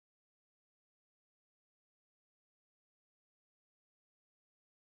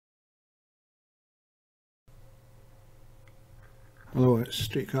Hello, it's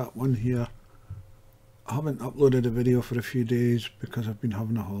Street Cat 1 here. I haven't uploaded a video for a few days because I've been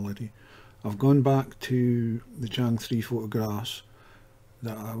having a holiday. I've gone back to the Chang'e 3 photographs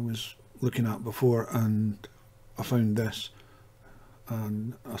that I was looking at before, and I found this,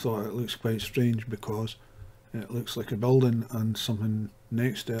 and I thought it looks quite strange because it looks like a building and something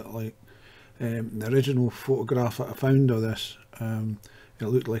next to it, like the original photograph that I found of this, it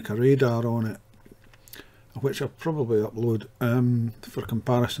looked like a radar on it, which I'll probably upload for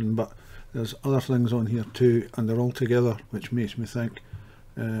comparison, but there's other things on here too, and they're all together, which makes me think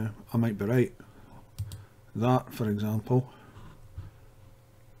I might be right. That, for example,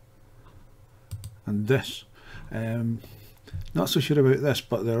 and this, not so sure about this,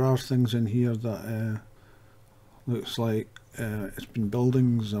 but there are things in here that looks like it's been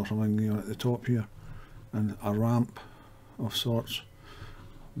buildings or something, you know, at the top here, and a ramp of sorts.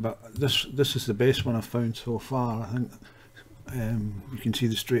 But this is the best one I've found so far. I think you can see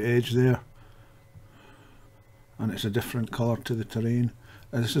the straight edge there, and it's a different colour to the terrain.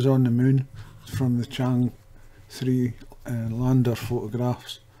 This is on the moon from the Chang'e 3 lander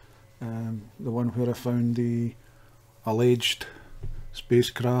photographs, the one where I found the alleged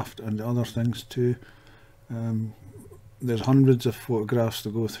spacecraft and the other things too. There's hundreds of photographs to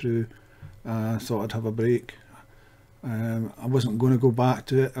go through. I thought I'd have a break. I wasn't going to go back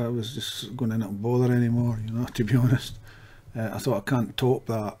to it. I was just going to not bother anymore, you know, to be honest. I thought I can't top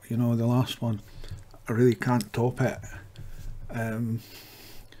that, you know, the last one. I really can't top it.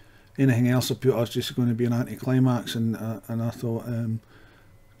 Anything else I put was just going to be an anticlimax, and I thought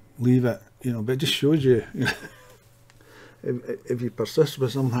leave it, you know. But it just shows you, you know, if you persist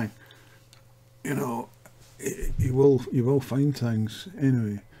with something, you know, you will find things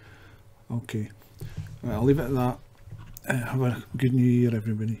anyway. Okay, right, I'll leave it at that. Have a good new year,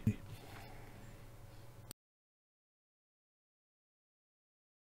 everybody.